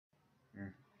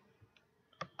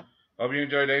Hope you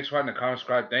enjoyed today's one. The comment,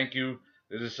 subscribe. Thank you.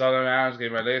 This is Southern Islands.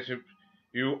 Gave my latest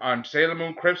review on Sailor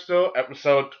Moon Crystal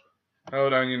episode.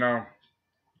 Hold on,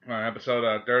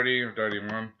 episode 30 or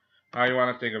 31. How you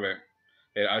want to think of it?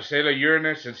 Sailor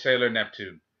Uranus and Sailor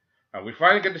Neptune. We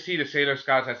finally get to see the Sailor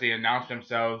Scouts as they announce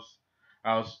themselves.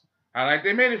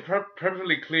 They made it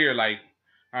perfectly clear.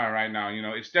 All right, now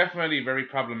it's definitely very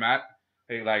problematic.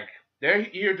 They're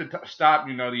here to stop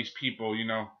these people.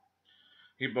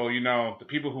 The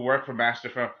people who work for Master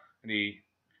from the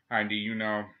and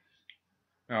the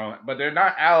but they're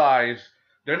not allies.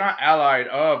 They're not allied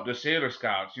of the Sailor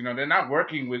Scouts. They're not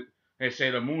working with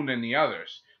Sailor Moon and the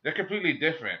others. They're completely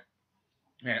different.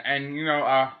 And you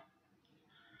know,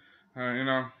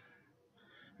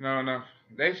 no,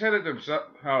 they said it themselves.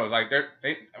 Oh,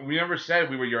 we never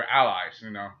said we were your allies.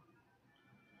 And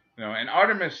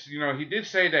Artemis, he did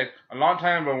say that a long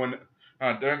time ago when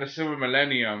during the Silver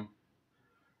Millennium,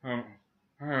 um,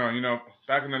 I don't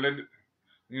back in the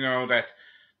that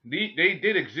they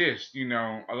did exist,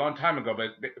 a long time ago,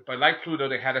 but like Pluto,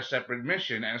 they had a separate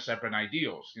mission and separate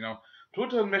ideals.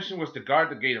 Pluto's mission was to guard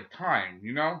the gate of time.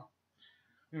 You know,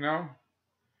 and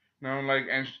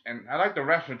I like the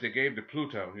reference they gave to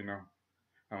Pluto.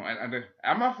 I'm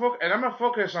gonna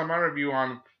focus on my review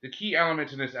on the key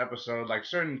elements in this episode, like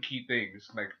certain key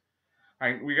things,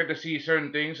 we get to see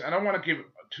certain things. I don't want to give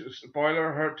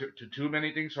spoiler alert to too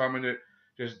many things, so I'm gonna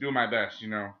just do my best.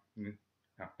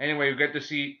 Anyway, we get to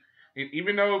see,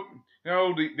 even though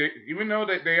even though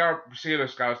they are Sailor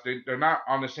Scouts, they're not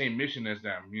on the same mission as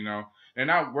them. They're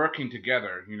not working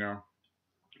together.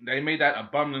 They made that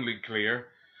abundantly clear.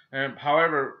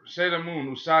 However, Sailor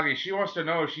Moon Usagi, she wants to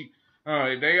know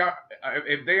if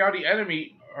they are the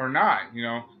enemy or not.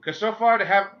 Because so far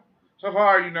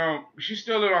she's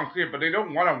still a little unclear, but they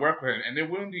don't want to work with him, and they're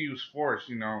willing to use force.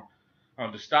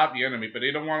 To stop the enemy, but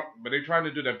they don't want. But they're trying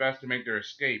to do their best to make their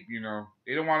escape.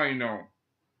 They don't want to.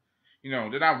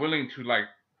 They're not willing to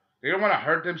They don't want to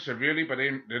hurt them severely, but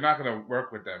they're not going to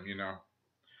work with them.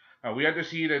 We have to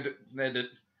see that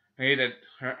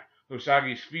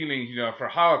Usagi's feelings, for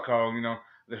Haruka,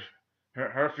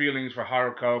 her feelings for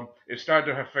Haruka, it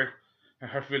started to affect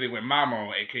her feeling with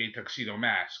Mamo, aka Tuxedo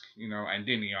Mask, and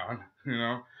Dinion,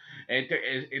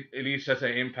 it leads such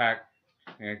an impact.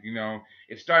 And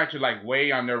it started to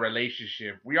weigh on their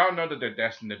relationship. We all know that they're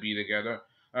destined to be together,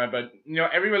 but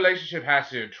every relationship has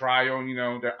their trial.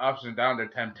 Their ups and downs, their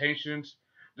temptations.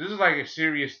 This is a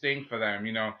serious thing for them.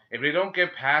 If they don't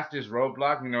get past this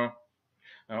roadblock,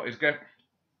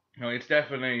 it's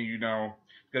definitely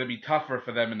gonna be tougher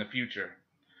for them in the future.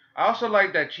 I also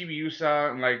like that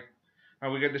Chibiusa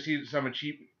and we get to see some of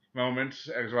cheap moments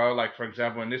as well. Like for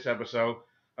example, in this episode,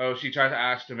 she tries to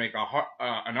ask to make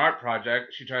an art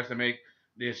project. She tries to make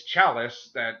this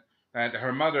chalice that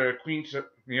her mother, Queen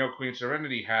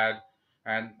Serenity, had,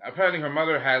 and apparently her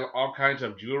mother had all kinds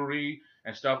of jewelry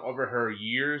and stuff over her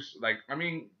years.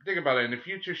 Think about it. In the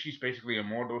future, she's basically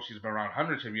immortal. She's been around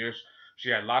hundreds of years. She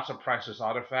had lots of priceless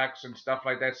artifacts and stuff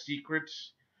like that,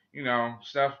 secrets,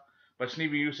 stuff. But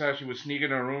Chibiusa, she would sneak in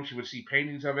her room. She would see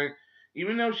paintings of it.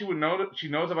 Even though she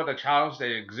knows about the challenge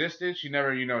that existed, she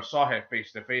never, saw it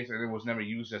face to face, and it was never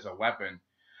used as a weapon.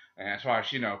 And as far as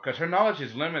she because her knowledge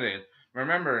is limited.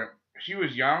 Remember, she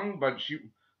was young, but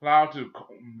she allowed to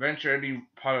venture any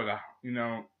part of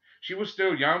she was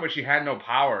still young, but she had no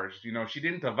powers. She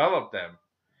didn't develop them.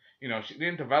 She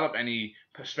didn't develop any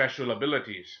special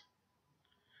abilities.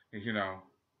 No,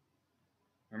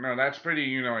 that's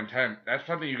pretty, intense. That's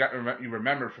something you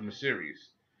remember from the series.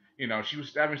 She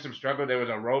was having some struggle. There was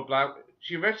a roadblock.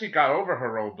 She eventually got over her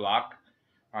roadblock,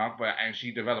 and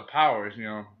she developed powers.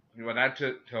 But that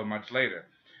took till much later.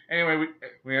 Anyway,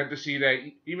 we have to see that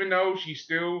even though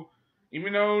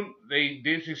they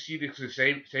did succeed in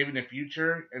saving the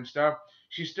future and stuff,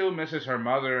 she still misses her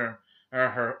mother,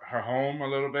 her home a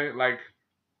little bit.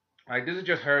 This is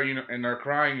just her, and they're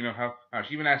crying, how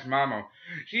she even asked Mamo.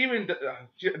 She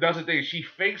does a thing. She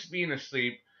fakes being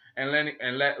asleep and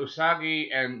let Usagi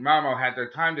and Mamo have their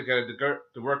time together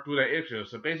to work through their issues.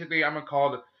 So basically, I'm gonna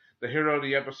call the hero of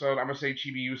the episode. I'm gonna say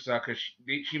Chibiusa because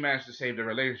she managed to save the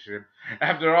relationship.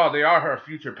 After all, they are her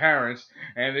future parents,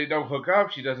 and they don't hook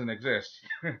up. She doesn't exist.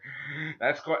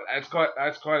 That's quite a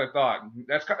thought.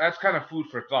 That's kind of food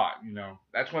for thought.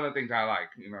 That's one of the things I like.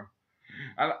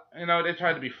 They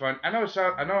tried to be fun. I know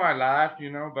I laughed,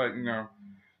 but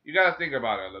you gotta think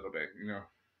about it a little bit,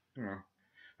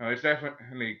 it's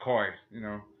definitely coy,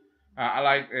 I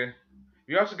like it.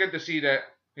 We also get to see that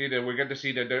we get to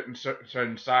see that there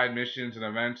certain side missions and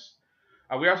events.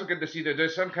 We also get to see that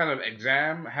there's some kind of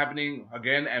exam happening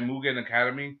again at Mugen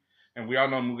Academy, and we all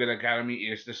know Mugen Academy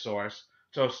is the source.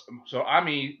 So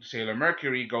Ami, Sailor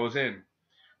Mercury, goes in,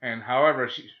 and however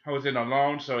she goes in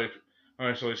alone, so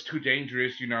it's too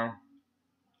dangerous,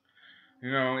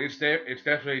 it's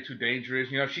definitely too dangerous.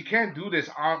 She can't do this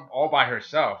all by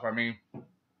herself.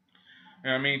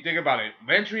 Think about it.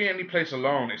 Venturing any place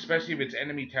alone, especially if it's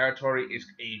enemy territory,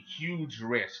 is a huge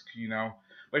risk.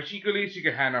 But she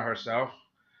can handle herself.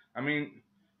 I mean,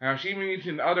 Now she meets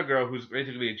an other girl who's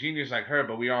basically a genius like her,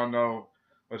 but we all know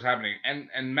what's happening.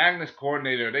 And Magnus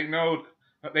Coordinator, they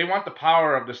want the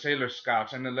power of the Sailor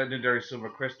Scouts and the legendary Silver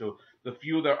Crystal to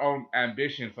fuel their own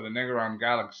ambition for the Negaron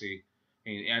Galaxy.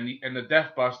 And the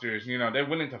Death Busters, they're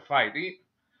willing to fight.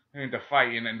 Willing to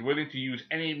fight and willing to use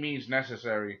any means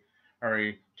necessary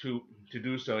to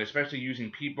do so, especially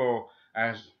using people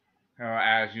as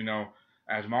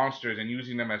monsters and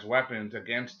using them as weapons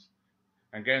against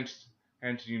and them.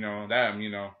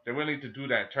 They're willing to do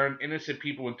that, turn innocent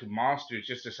people into monsters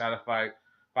just to satisfy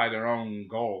by their own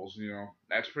goals.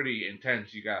 That's pretty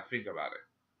intense. You gotta think about it.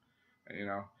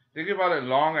 Think about it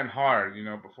long and hard.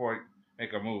 Before you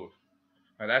make a move.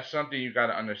 Now, that's something you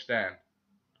gotta understand.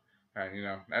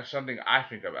 And that's something I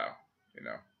think about. You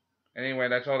know. Anyway,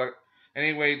 that's all.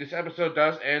 Anyway, this episode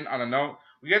does end on a note.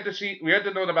 We get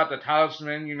to know about the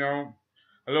talisman. A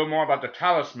little more about the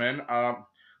talisman.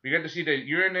 We get to see that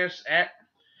Uranus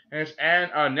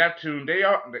and Neptune, they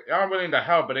are willing to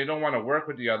help, but they don't want to work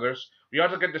with the others. We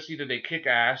also get to see that they kick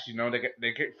ass.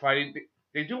 They get fighting.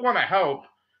 They do want to help,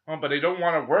 but they don't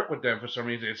want to work with them for some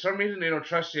reason. For some reason, they don't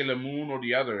trust Sailor Moon or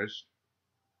the others.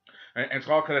 And it's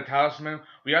all because of talisman.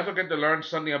 We also get to learn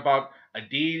something about a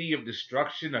deity of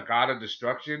destruction, a god of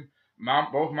destruction.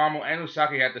 Both Mamo and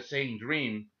Usagi had the same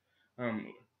dream.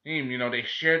 They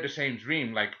shared the same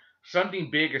dream. Like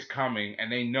something big is coming,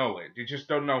 and they know it. They just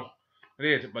don't know what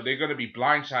it is, but they're gonna be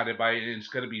blindsided by it, and it's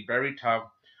gonna be very tough.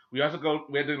 We had to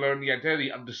learn the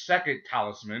identity of the second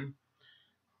talisman,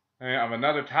 of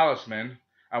another talisman.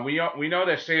 We know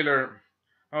that Sailor,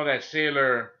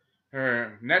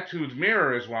 her Neptune's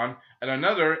mirror is one, and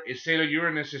another is Sailor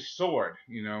Uranus's sword.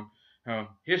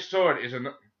 His sword is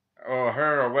or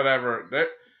her or whatever.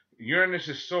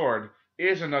 Uranus's sword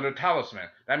is another talisman.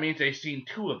 That means they've seen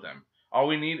two of them. All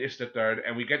we need is the third,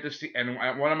 and we get to see. And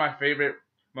one of my favorite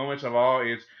moments of all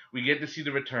is we get to see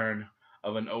the return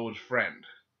of an old friend.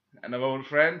 And an old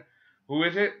friend, who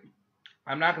is it?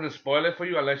 I'm not going to spoil it for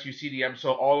you unless you see the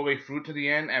episode all the way through to the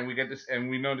end, and we get this, and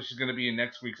we know this is going to be in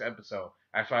next week's episode.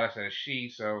 That's why I said she,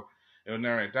 so it'll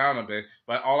narrow it down a bit.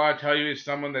 But all I tell you is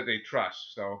someone that they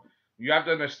trust. So you have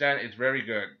to understand it's very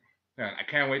good. And I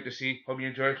can't wait to see. Hope you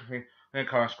enjoyed. And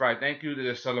subscribe. Thank you to the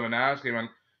Sellavin giving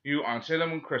you on Sailor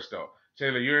Moon Crystal,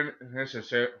 Sailor Uranus, and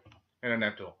Sailor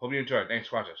Neptune. Hope you enjoyed. Thanks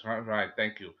for watching. All right,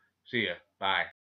 thank you. See ya. Bye.